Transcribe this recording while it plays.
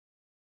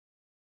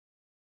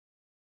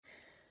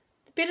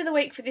bit of the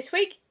week for this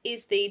week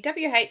is the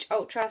WH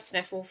Ultra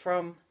Snaffle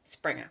from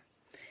Springer.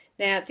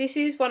 Now this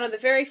is one of the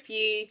very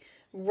few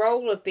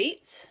roller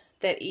bits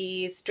that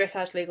is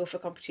dressage legal for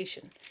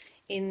competition.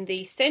 In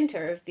the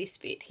centre of this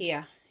bit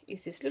here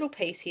is this little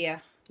piece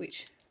here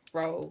which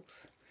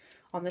rolls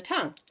on the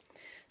tongue.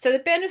 So the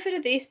benefit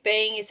of this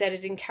being is that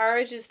it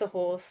encourages the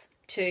horse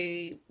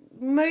to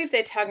move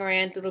their tongue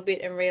around a little bit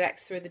and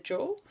relax through the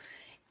jaw.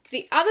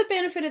 The other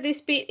benefit of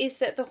this bit is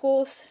that the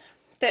horse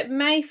that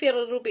may feel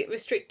a little bit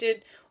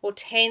restricted or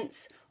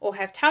tense or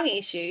have tongue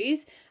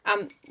issues,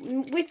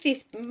 with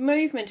this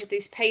movement of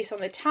this piece on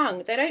the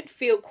tongue, they don't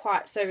feel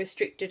quite so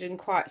restricted and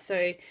quite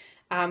so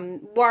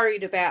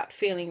worried about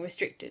feeling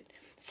restricted.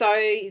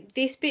 So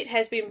this bit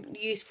has been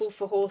useful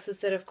for horses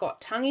that have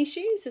got tongue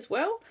issues as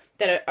well,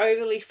 that are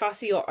overly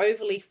fussy or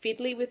overly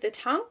fiddly with the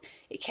tongue.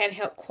 It can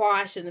help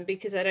quieten them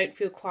because they don't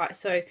feel quite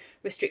so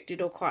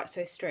restricted or quite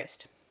so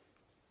stressed.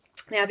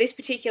 Now this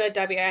particular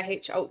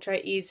WH Ultra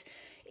is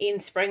in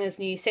Springer's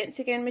new Sense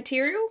Again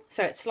material,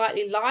 so it's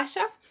slightly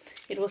lighter.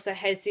 It also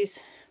has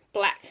this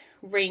black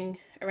ring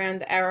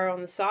around the arrow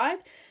on the side,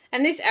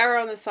 and this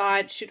arrow on the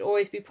side should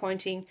always be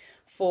pointing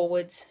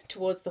forwards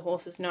towards the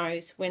horse's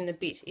nose when the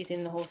bit is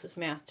in the horse's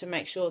mouth to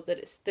make sure that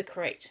it's the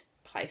correct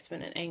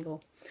placement and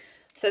angle.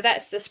 So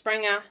that's the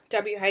Springer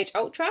WH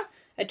Ultra,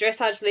 a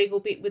dressage legal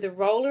bit with a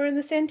roller in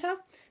the centre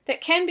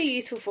that can be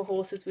useful for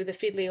horses with a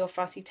fiddly or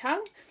fussy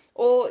tongue,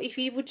 or if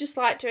you would just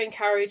like to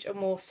encourage a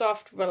more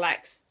soft,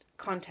 relaxed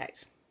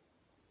contact.